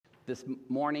This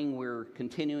morning, we're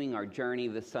continuing our journey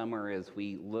this summer as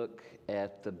we look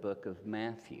at the book of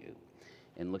Matthew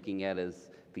and looking at as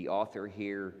the author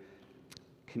here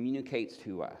communicates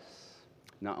to us,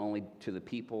 not only to the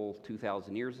people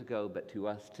 2,000 years ago, but to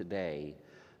us today,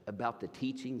 about the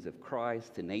teachings of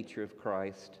Christ, the nature of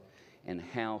Christ, and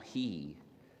how he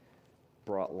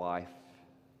brought life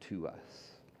to us.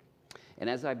 And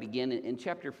as I begin in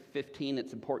chapter 15,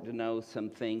 it's important to know some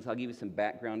things. I'll give you some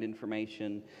background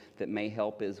information that may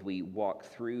help as we walk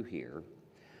through here.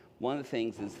 One of the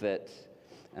things is that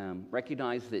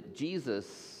recognize that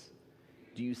Jesus,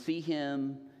 do you see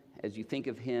him as you think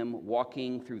of him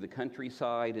walking through the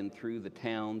countryside and through the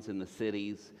towns and the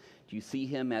cities? Do you see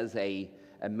him as a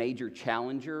major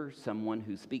challenger, someone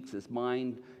who speaks his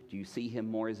mind? Do you see him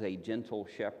more as a gentle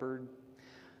shepherd?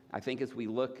 I think as we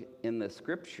look in the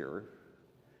scripture,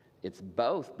 it's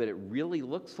both, but it really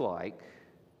looks like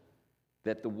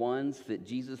that the ones that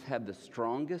Jesus had the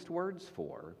strongest words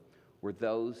for were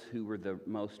those who were the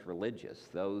most religious,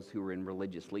 those who were in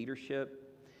religious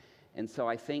leadership. And so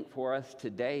I think for us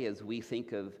today, as we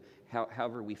think of,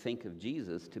 however we think of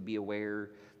Jesus, to be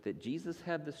aware that Jesus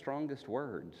had the strongest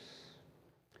words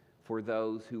for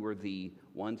those who were the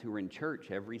ones who were in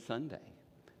church every Sunday,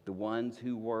 the ones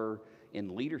who were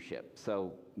in leadership.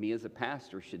 So me as a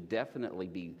pastor should definitely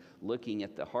be looking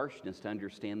at the harshness to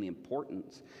understand the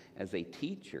importance as a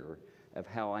teacher of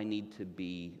how I need to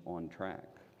be on track.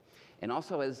 And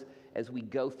also as we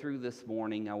go through this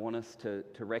morning, I want us to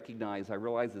recognize, I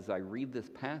realize as I read this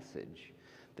passage,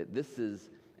 that this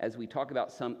is, as we talk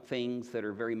about some things that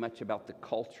are very much about the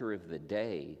culture of the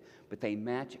day, but they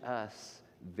match us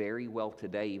very well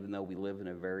today, even though we live in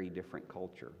a very different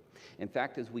culture. In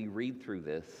fact, as we read through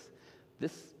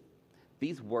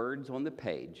these words on the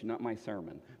page, not my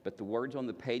sermon, but the words on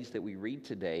the page that we read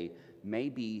today may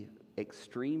be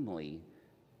one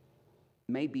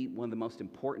of the most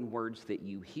important words that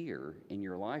you hear in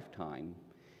your lifetime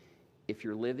if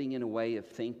you're living in a way of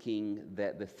thinking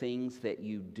that the things that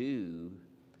you do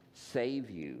save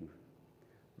you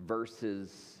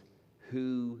versus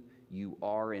who you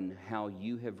are and how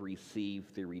you have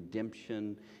received the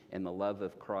redemption and the love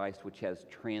of Christ, which has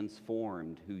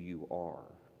transformed who you are.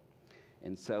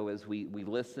 And so as we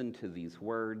listen to these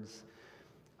words,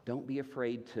 don't be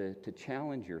afraid to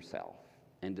challenge yourself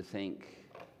and to think,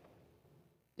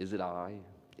 is it I?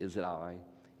 Is it I?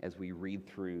 As we read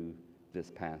through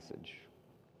this passage.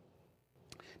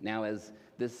 Now, as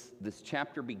this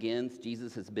chapter begins,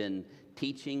 Jesus has been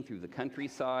teaching through the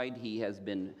countryside. He has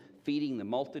been feeding the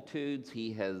multitudes.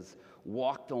 He has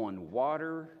walked on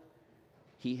water.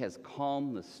 He has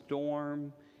calmed the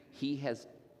storm. He has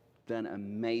done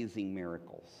amazing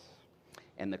miracles.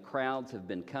 And the crowds have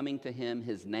been coming to him.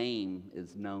 His name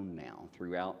is known now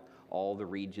throughout all the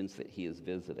regions that he is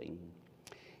visiting.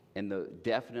 And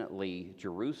definitely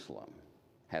Jerusalem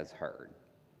has heard.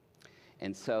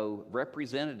 And so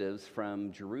representatives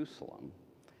from Jerusalem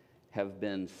have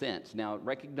been sent. Now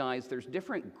recognize there's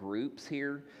different groups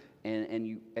here. And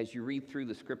you, as you read through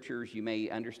the scriptures, you may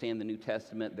understand the New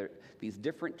Testament. These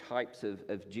different types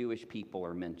of Jewish people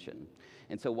are mentioned.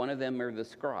 And so one of them are the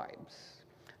scribes.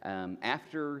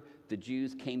 After the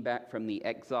Jews came back from the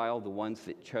exile, the ones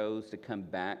that chose to come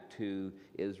back to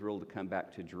Israel, to come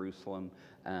back to Jerusalem,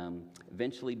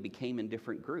 eventually became in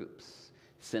different groups.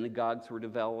 Synagogues were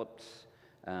developed.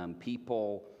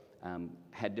 People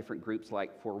had different groups,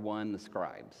 like for one, the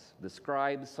scribes. The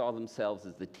scribes saw themselves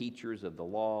as the teachers of the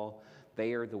law.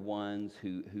 They are the ones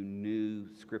who knew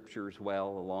scriptures well,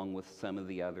 along with some of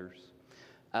the others.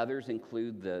 Others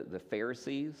include the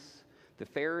Pharisees. The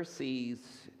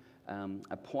Pharisees,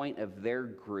 a point of their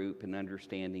group and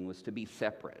understanding was to be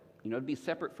separate, to be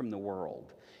separate from the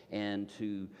world and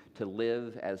to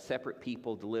live as separate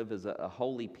people, to live as a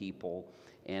holy people.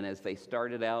 And as they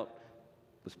started out,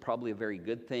 was probably a very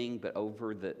good thing, but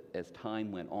as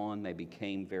time went on, they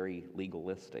became very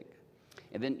legalistic.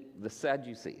 And then the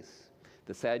Sadducees.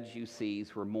 The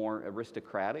Sadducees were more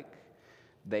aristocratic.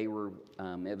 They were,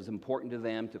 it was important to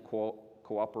them to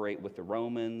cooperate with the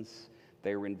Romans.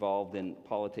 They were involved in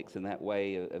politics in that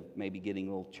way of maybe getting a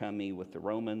little chummy with the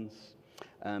Romans.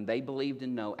 They believed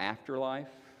in no afterlife,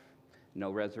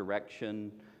 no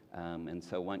resurrection, and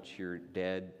so once you're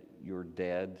dead,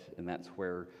 and that's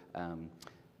where,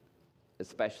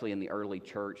 especially in the early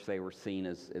church, they were seen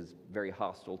as very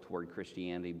hostile toward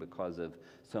Christianity because of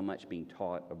so much being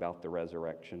taught about the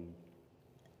resurrection.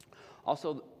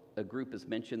 Also, a group is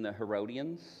mentioned, the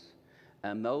Herodians.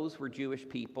 Those were Jewish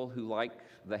people who, like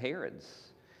the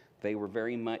Herods, they were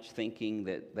very much thinking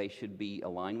that they should be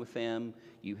aligned with them.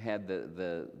 You had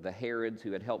the Herods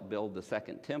who had helped build the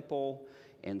second temple,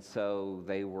 And so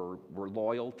they were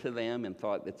loyal to them and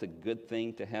thought it's a good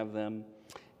thing to have them,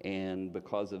 and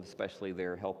because of especially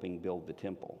their helping build the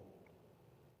temple.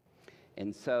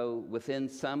 And so within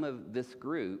some of this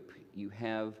group, you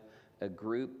have a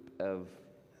group of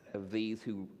these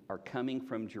who are coming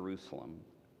from Jerusalem,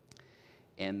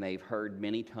 and they've heard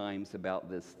many times about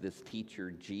this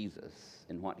teacher Jesus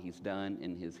and what he's done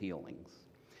in his healings.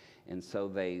 And so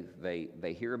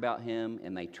they hear about him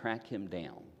and they track him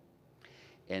down.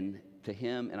 And to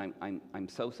him, and I'm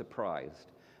so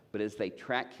surprised, but as they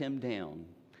track him down,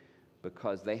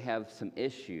 because they have some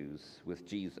issues with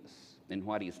Jesus and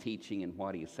what he's teaching and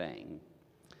what he's saying,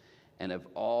 and of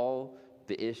all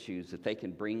the issues that they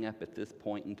can bring up at this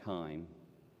point in time,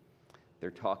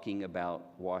 they're talking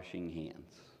about washing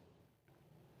hands.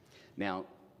 Now,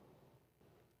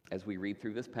 as we read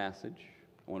through this passage,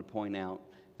 I want to point out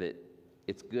that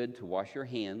it's good to wash your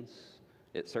hands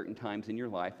at certain times in your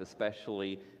life,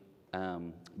 especially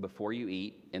before you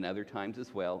eat, and other times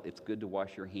as well. It's good to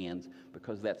wash your hands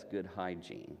because that's good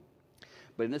hygiene.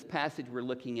 But in this passage we're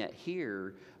looking at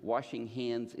here, washing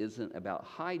hands isn't about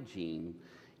hygiene.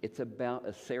 It's about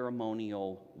a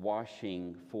ceremonial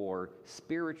washing for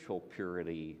spiritual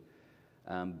purity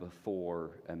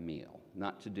before a meal,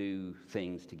 not to do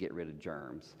things to get rid of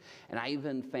germs. And I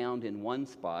even found in one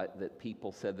spot that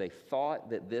people said they thought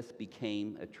that this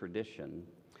became a tradition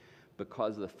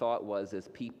because the thought was as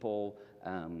people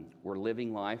were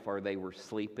living life or they were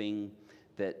sleeping,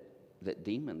 that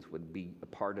demons would be a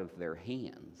part of their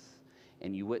hands.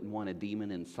 And you wouldn't want a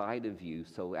demon inside of you,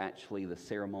 so actually the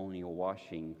ceremonial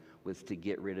washing was to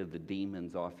get rid of the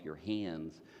demons off your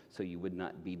hands so you would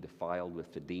not be defiled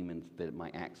with the demons that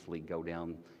might actually go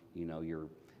down, your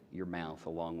mouth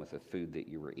along with the food that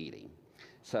you were eating.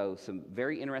 So some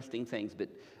very interesting things, but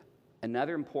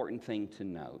another important thing to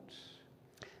note,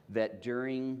 that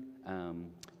during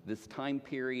this time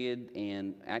period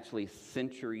and actually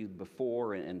centuries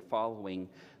before and following,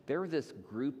 there was this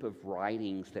group of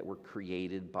writings that were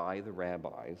created by the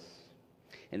rabbis.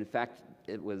 And in fact,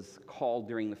 it was called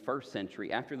during the first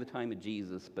century, after the time of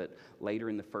Jesus, but later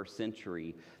in the first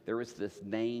century, there was this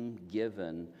name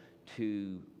given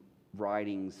to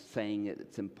writings saying that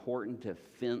it's important to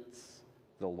fence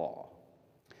the law.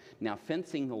 Now,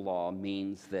 fencing the law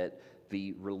means that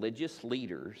the religious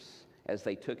leaders, as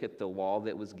they took at the law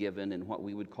that was given in what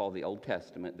we would call the Old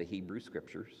Testament, the Hebrew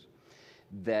Scriptures,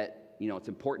 that it's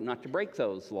important not to break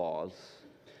those laws.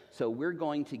 So we're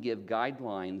going to give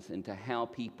guidelines into how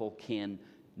people can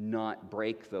not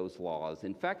break those laws.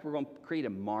 In fact, we're going to create a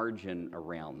margin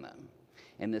around them.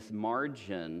 And this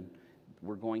margin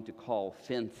we're going to call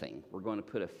fencing. We're going to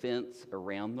put a fence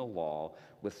around the law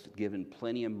with given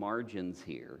plenty of margins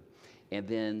here. And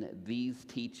then these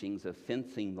teachings of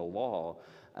fencing the law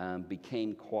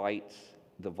became quite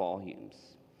the volumes.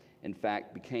 In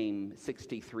fact, became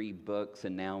 63 books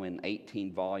and now in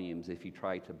 18 volumes if you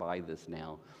try to buy this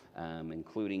now,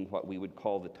 including what we would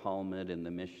call the Talmud and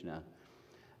the Mishnah.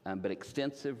 But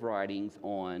extensive writings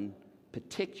on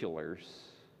particulars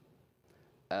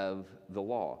of the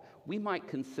law. We might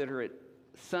consider it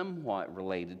somewhat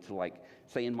related to, like,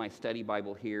 say in my study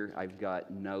Bible here, I've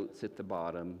got notes at the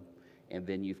bottom, and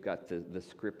then you've got the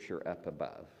scripture up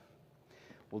above.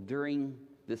 Well, during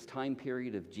this time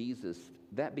period of Jesus,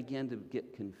 that began to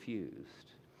get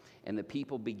confused. And the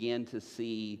people began to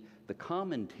see the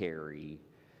commentary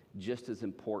just as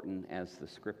important as the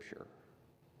scripture.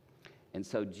 And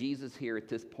so Jesus here at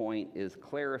this point is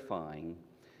clarifying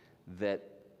that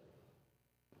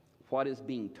what is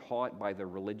being taught by the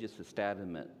religious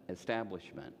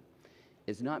establishment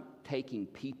is not taking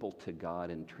people to God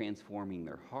and transforming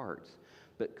their hearts,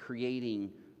 but creating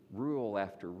rule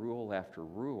after rule after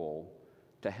rule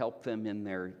to help them in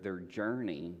their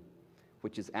journey,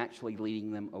 which is actually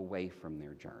leading them away from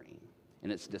their journey.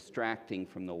 And it's distracting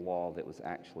from the law that was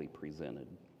actually presented.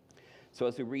 So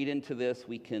as we read into this,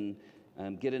 we can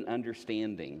get an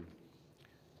understanding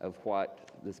of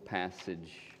what this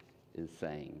passage is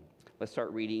saying. Let's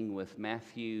start reading with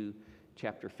Matthew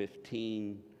chapter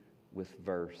 15 with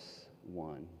verse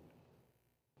 1.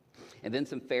 And then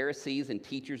some Pharisees and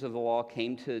teachers of the law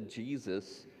came to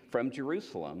Jesus from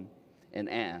Jerusalem and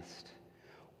asked,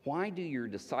 "Why do your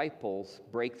disciples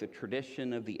break the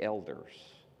tradition of the elders?"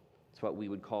 It's what we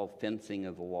would call fencing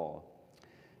of the law.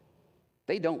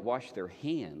 "They don't wash their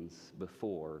hands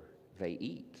before they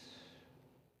eat."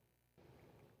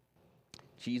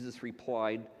 Jesus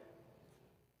replied,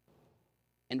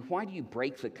 "And why do you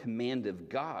break the command of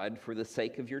God for the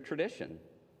sake of your tradition?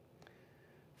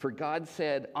 For God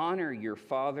said, 'Honor your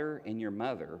father and your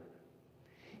mother,'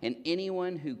 and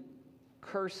anyone who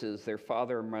curses their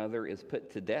father or mother is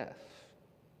put to death.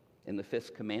 In the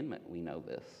 5th commandment, we know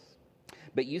this.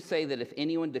 But you say that if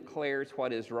anyone declares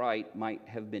what is right might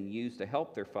have been used to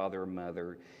help their father or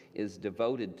mother is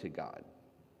devoted to God.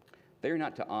 They are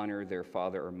not to honor their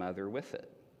father or mother with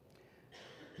it.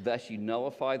 Thus you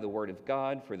nullify the word of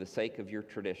God for the sake of your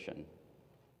tradition.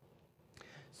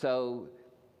 So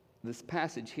this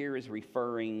passage here is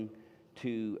referring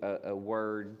to a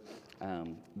word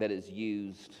that is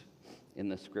used in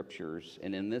the scriptures.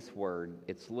 And in this word,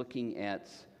 it's looking at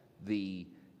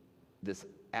this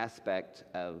aspect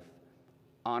of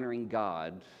honoring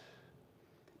God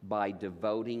by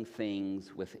devoting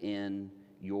things within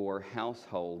your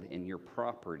household and your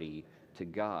property to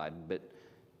God, but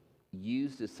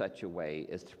used as such a way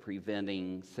as to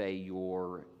preventing, say,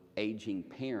 your aging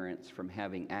parents from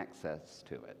having access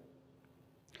to it.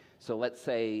 So let's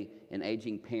say an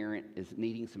aging parent is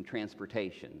needing some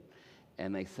transportation,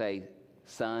 and they say,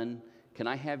 "Son, can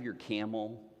I have your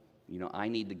camel? I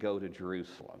need to go to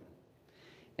Jerusalem."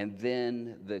 And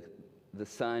then the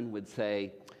son would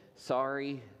say,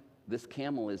 "Sorry, this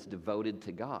camel is devoted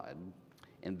to God,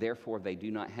 and therefore they do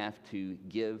not have to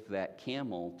give that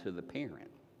camel to the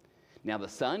parent." Now the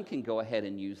son can go ahead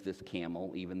and use this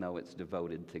camel, even though it's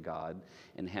devoted to God,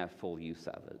 and have full use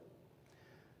of it.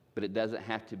 But it doesn't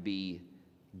have to be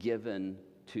given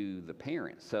to the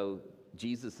parent. So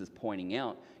Jesus is pointing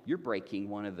out, you're breaking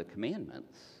one of the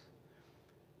commandments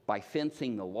by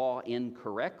fencing the law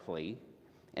incorrectly,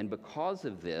 and because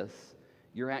of this,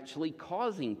 you're actually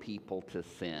causing people to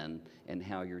sin in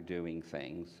how you're doing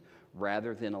things,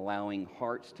 rather than allowing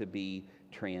hearts to be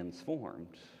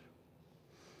transformed.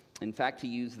 In fact, he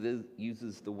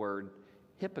uses the word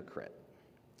hypocrite.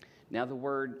 Now, the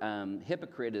word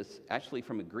hypocrite is actually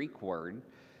from a Greek word,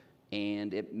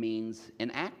 and it means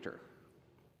an actor.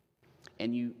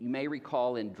 And you may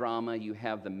recall in drama, you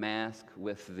have the mask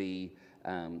with the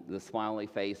smiley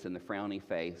face and the frowny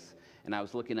face. And I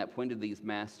was looking up, when did these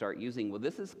masks start using? Well,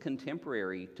 this is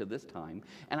contemporary to this time.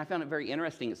 And I found it very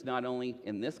interesting. It's not only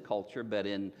in this culture, but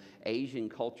in Asian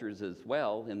cultures as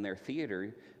well. In their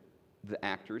theater, the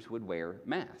actors would wear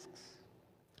masks.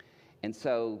 And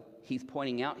so he's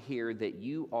pointing out here that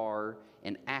you are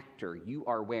an actor. You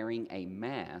are wearing a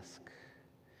mask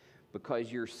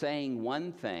because you're saying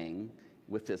one thing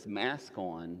with this mask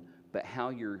on, but how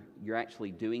you're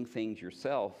actually doing things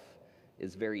yourself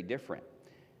is very different.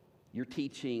 You're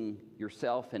teaching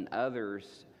yourself and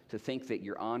others to think that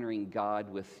you're honoring God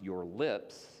with your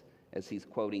lips, as he's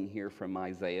quoting here from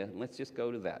Isaiah. And let's just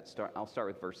go to that. I'll start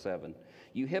with verse 7.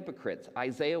 You hypocrites,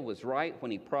 Isaiah was right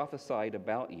when he prophesied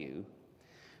about you.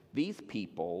 These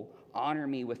people honor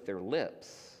me with their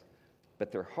lips,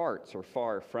 but their hearts are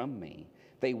far from me.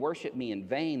 They worship me in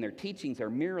vain. Their teachings are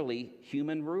merely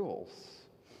human rules.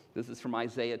 This is from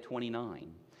Isaiah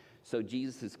 29. So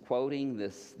Jesus is quoting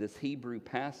this Hebrew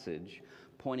passage,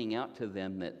 pointing out to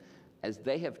them that as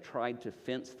they have tried to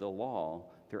fence the law,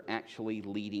 they're actually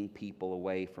leading people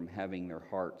away from having their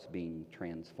hearts being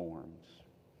transformed.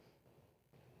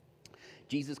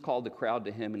 Jesus called the crowd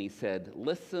to him and he said,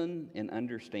 "Listen and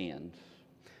understand."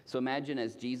 So imagine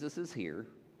as Jesus is here,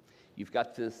 you've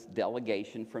got this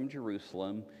delegation from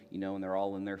Jerusalem, and they're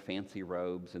all in their fancy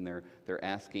robes, and they're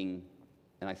asking,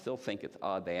 and I still think it's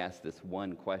odd they asked this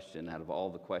one question out of all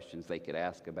the questions they could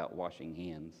ask about washing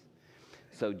hands.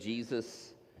 So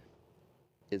Jesus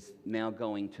is now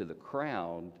going to the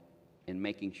crowd and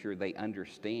making sure they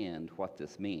understand what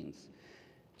this means.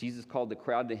 Jesus called the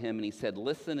crowd to him and he said,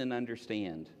 "Listen and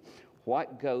understand.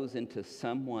 What goes into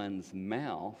someone's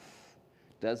mouth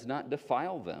does not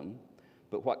defile them,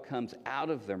 but what comes out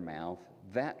of their mouth,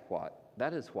 that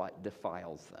is what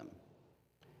defiles them."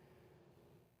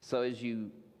 So as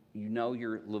you know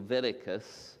your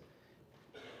Leviticus,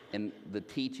 in the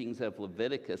teachings of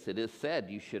Leviticus, it is said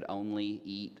you should only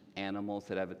eat animals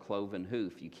that have a cloven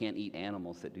hoof. You can't eat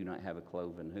animals that do not have a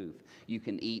cloven hoof. You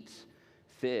can eat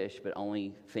fish, but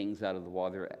only things out of the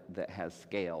water that has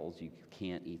scales. You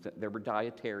can't eat them. There were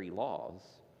dietary laws,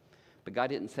 but God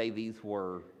didn't say these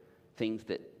were things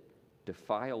that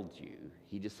defiled you.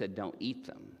 He just said don't eat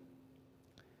them.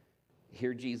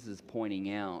 Here Jesus is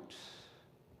pointing out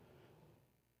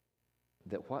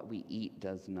that what we eat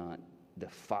does not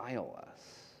defile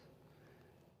us,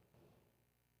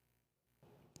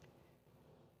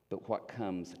 but what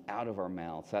comes out of our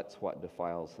mouths, that's what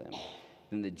defiles them.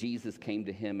 Then Jesus came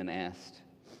to him and asked,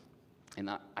 and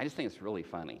I just think it's really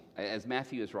funny. As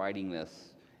Matthew is writing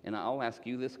this, and I'll ask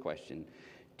you this question,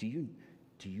 do you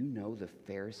know the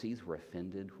Pharisees were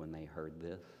offended when they heard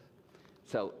this?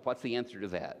 So what's the answer to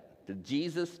that? Did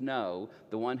Jesus know,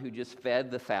 the one who just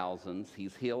fed the thousands,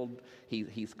 he's healed,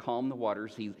 he's calmed the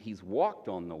waters, he's walked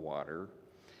on the water,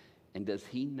 and does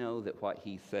he know that what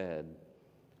he said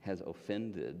has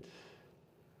offended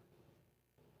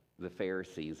the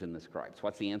Pharisees and the scribes?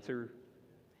 What's the answer?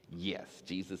 Yes,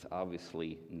 Jesus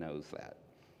obviously knows that.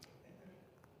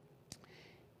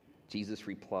 Jesus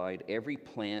replied, "Every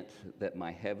plant that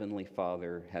my heavenly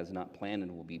Father has not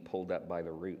planted will be pulled up by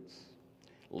the roots.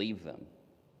 Leave them.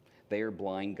 They are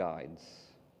blind guides.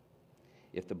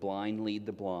 If the blind lead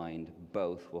the blind,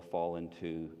 both will fall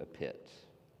into a pit."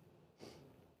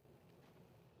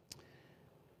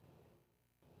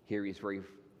 Here he's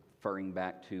referring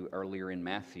back to earlier in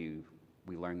Matthew.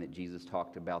 We learned that Jesus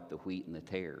talked about the wheat and the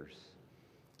tares.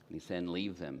 And he said,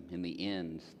 leave them. In the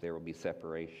end, there will be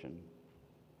separation.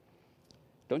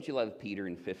 Don't you love Peter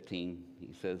in 15?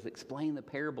 He says, explain the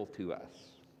parable to us.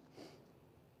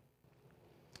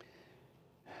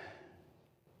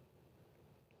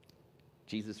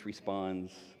 Jesus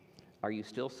responds, are you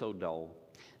still so dull?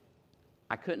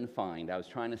 I was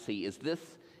trying to see, is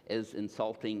this as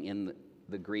insulting in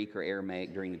the Greek or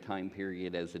Aramaic during the time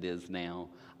period as it is now?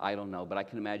 I don't know, but I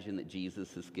can imagine that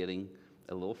Jesus is getting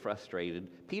a little frustrated.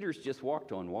 Peter's just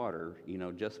walked on water,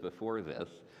 just before this,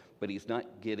 but he's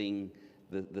not getting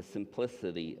the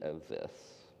simplicity of this.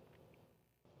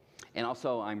 And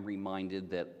also I'm reminded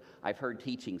that I've heard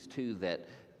teachings too that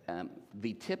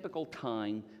the typical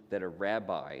time that a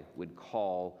rabbi would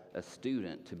call a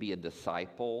student to be a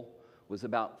disciple was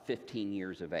about 15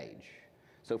 years of age.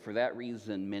 So for that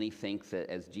reason, many think that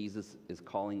as Jesus is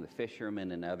calling the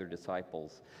fishermen and other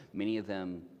disciples, many of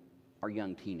them are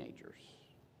young teenagers.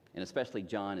 And especially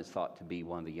John is thought to be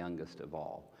one of the youngest of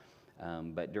all.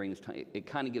 But during this time, it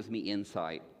kind of gives me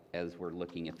insight as we're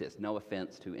looking at this. No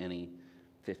offense to any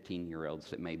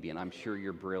 15-year-olds that may be, and I'm sure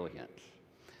you're brilliant.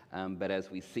 But as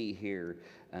we see here,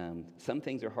 some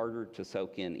things are harder to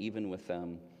soak in, even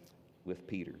with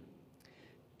Peter.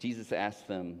 Jesus asked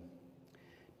them,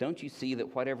 don't you see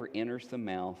that whatever enters the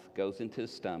mouth goes into the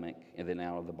stomach and then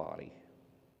out of the body?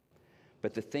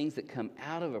 But the things that come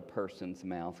out of a person's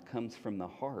mouth comes from the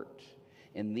heart,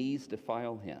 and these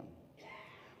defile him.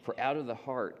 For out of the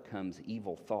heart comes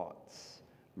evil thoughts,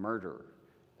 murder,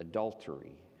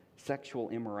 adultery, sexual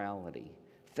immorality,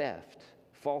 theft,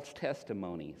 false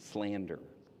testimony, slander.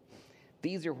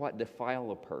 These are what defile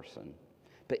a person.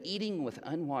 But eating with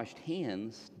unwashed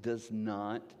hands does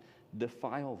not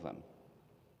defile them.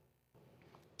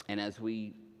 And as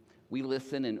we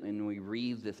listen and we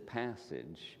read this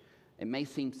passage, it may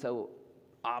seem so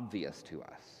obvious to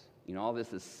us. All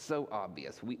this is so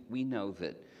obvious. We know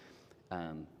that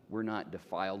we're not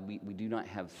defiled. We do not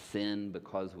have sin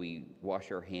because we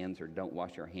wash our hands or don't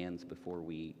wash our hands before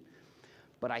we eat.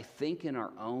 But I think in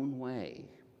our own way,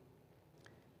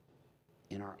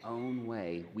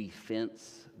 we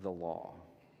fence the law.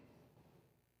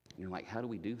 You're like, how do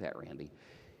we do that, Randy?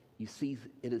 You see,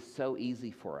 it is so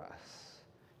easy for us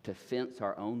to fence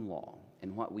our own law.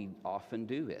 And what we often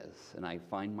do is, and I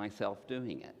find myself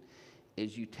doing it,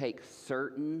 is you take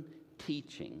certain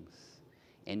teachings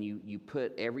and you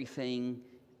put everything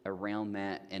around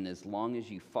that, and as long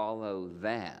as you follow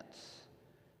that,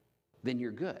 then you're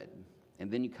good.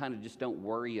 And then you kind of just don't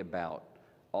worry about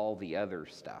all the other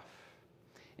stuff.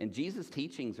 And Jesus'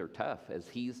 teachings are tough as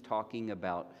he's talking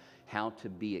about how to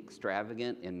be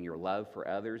extravagant in your love for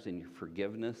others and your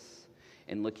forgiveness,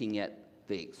 and looking at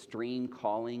the extreme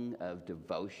calling of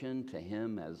devotion to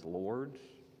him as Lord.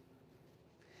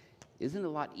 Isn't it a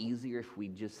lot easier if we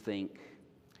just think,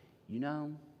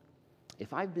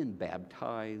 if I've been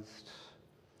baptized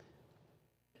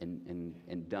and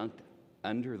dunked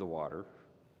under the water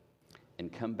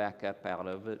and come back up out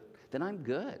of it, then I'm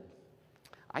good.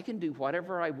 I can do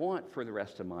whatever I want for the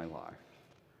rest of my life.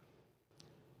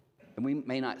 And we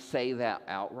may not say that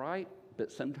outright,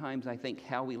 but sometimes I think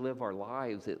how we live our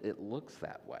lives, it looks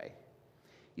that way.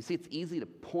 You see, it's easy to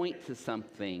point to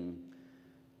something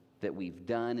that we've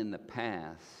done in the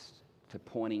past to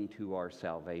pointing to our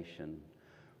salvation,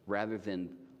 rather than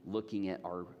looking at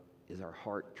is our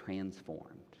heart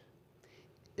transformed?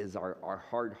 Is our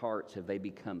hard hearts, have they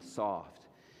become soft?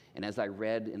 And as I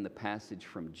read in the passage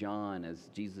from John, as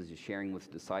Jesus is sharing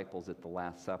with disciples at the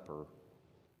Last Supper,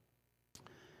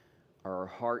 are our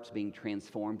hearts being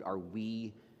transformed? Are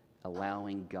we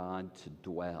allowing God to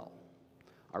dwell?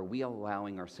 Are we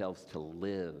allowing ourselves to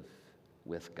live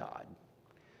with God?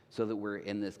 So that we're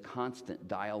in this constant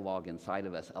dialogue inside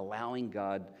of us, allowing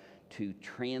God to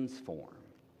transform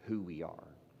who we are.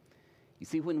 You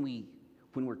see, when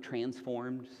we're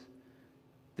transformed,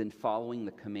 then following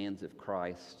the commands of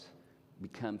Christ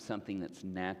becomes something that's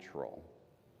natural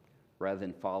rather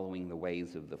than following the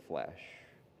ways of the flesh.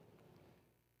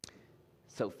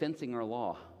 So fencing our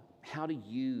law, how do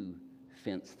you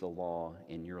fence the law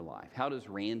in your life? How does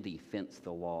Randy fence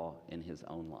the law in his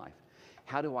own life?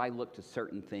 How do I look to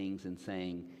certain things and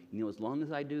saying, as long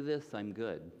as I do this, I'm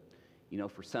good?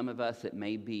 For some of us, it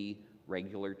may be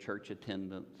regular church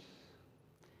attendance.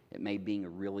 It may be being a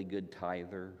really good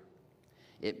tither.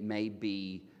 It may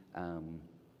be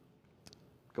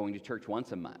going to church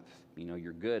once a month.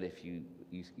 You're good if you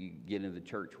get into the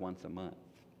church once a month.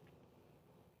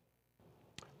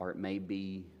 Or it may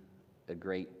be a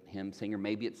great hymn singer.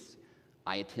 Maybe it's,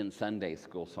 I attend Sunday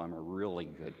school, so I'm a really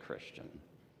good Christian.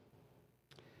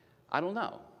 I don't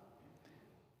know.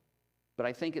 But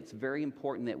I think it's very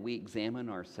important that we examine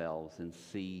ourselves and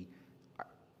see,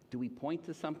 do we point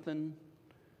to something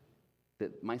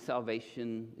that my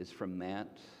salvation is from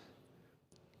that?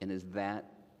 And is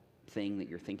that thing that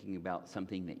you're thinking about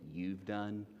something that you've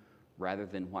done rather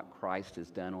than what Christ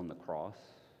has done on the cross?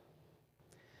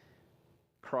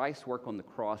 Christ's work on the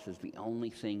cross is the only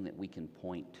thing that we can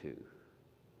point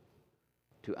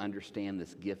to understand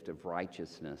this gift of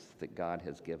righteousness that God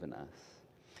has given us.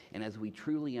 And as we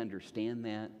truly understand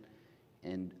that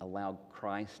and allow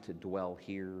Christ to dwell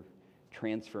here,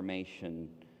 transformation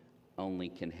only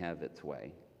can have its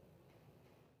way.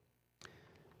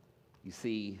 You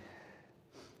see,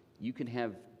 you can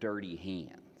have dirty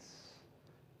hands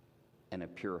and a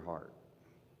pure heart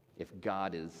if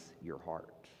God is your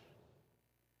heart.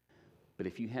 But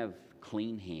if you have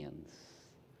clean hands,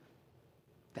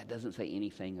 that doesn't say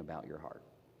anything about your heart.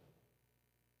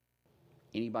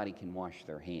 Anybody can wash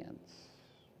their hands.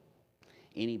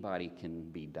 Anybody can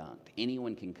be dunked.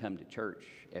 Anyone can come to church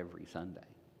every Sunday.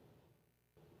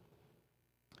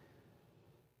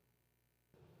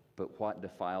 But what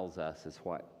defiles us is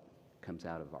what comes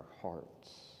out of our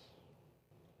hearts.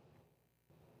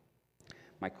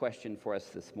 My question for us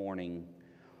this morning,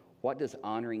 what does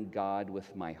honoring God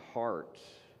with my heart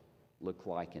look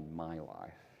like in my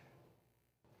life?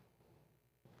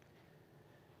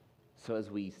 So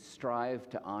as we strive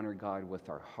to honor God with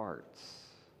our hearts,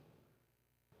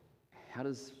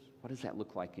 what does that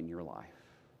look like in your life?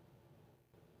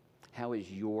 How is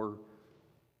your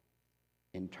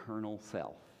internal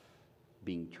self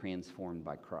being transformed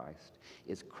by Christ?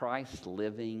 Is Christ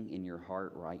living in your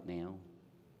heart right now?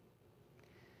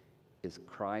 Is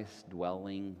Christ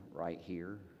dwelling right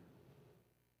here?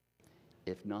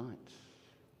 If not,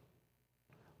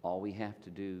 all we have to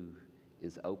do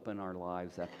is open our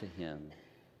lives up to Him,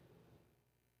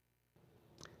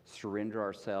 surrender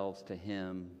ourselves to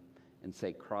Him, and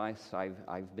say, Christ,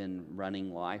 I've been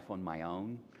running life on my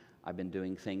own. I've been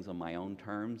doing things on my own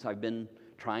terms. I've been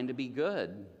trying to be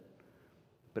good,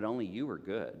 but only you are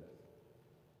good.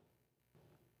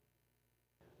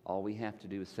 All we have to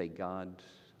do is say, God,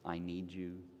 I need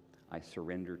you. I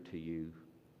surrender to you.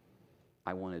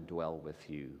 I want to dwell with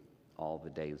you all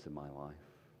the days of my life.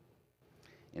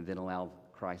 And then allow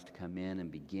Christ to come in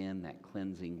and begin that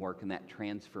cleansing work and that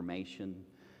transformation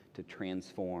to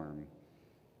transform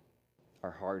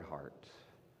our hard heart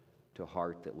to a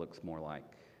heart that looks more like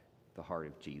the heart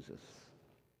of Jesus.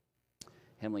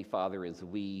 Heavenly Father, as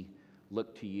we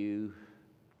look to you,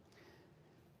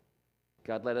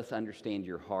 God, let us understand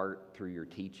your heart through your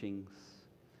teachings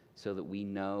so that we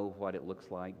know what it looks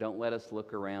like. Don't let us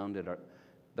look around at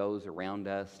those around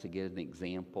us to get an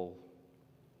example.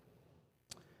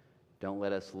 Don't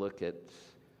let us look at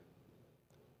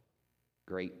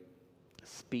great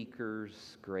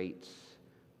speakers, great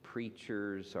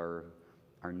preachers, or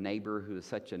our neighbor who is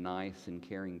such a nice and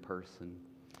caring person.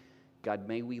 God,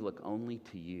 may we look only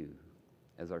to you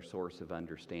as our source of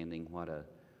understanding what a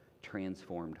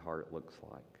transformed heart looks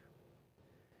like.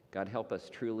 God, help us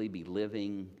truly be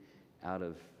living out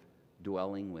of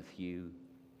dwelling with you,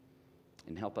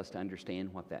 and help us to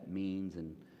understand what that means.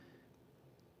 And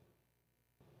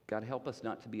God, help us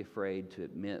not to be afraid to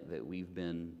admit that we've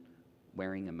been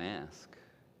wearing a mask,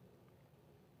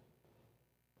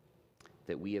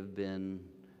 that we have been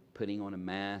putting on a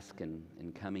mask and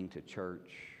coming to church.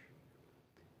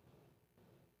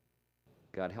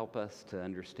 God, help us to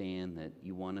understand that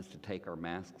you want us to take our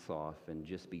masks off and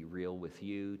just be real with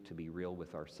you, to be real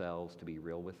with ourselves, to be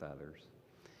real with others,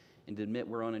 and to admit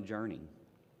we're on a journey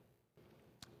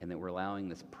and that we're allowing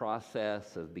this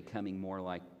process of becoming more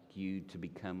like you to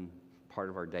become part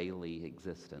of our daily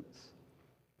existence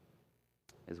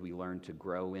as we learn to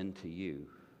grow into you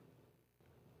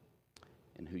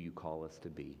and who you call us to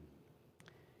be.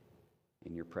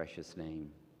 In your precious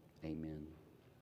name, amen.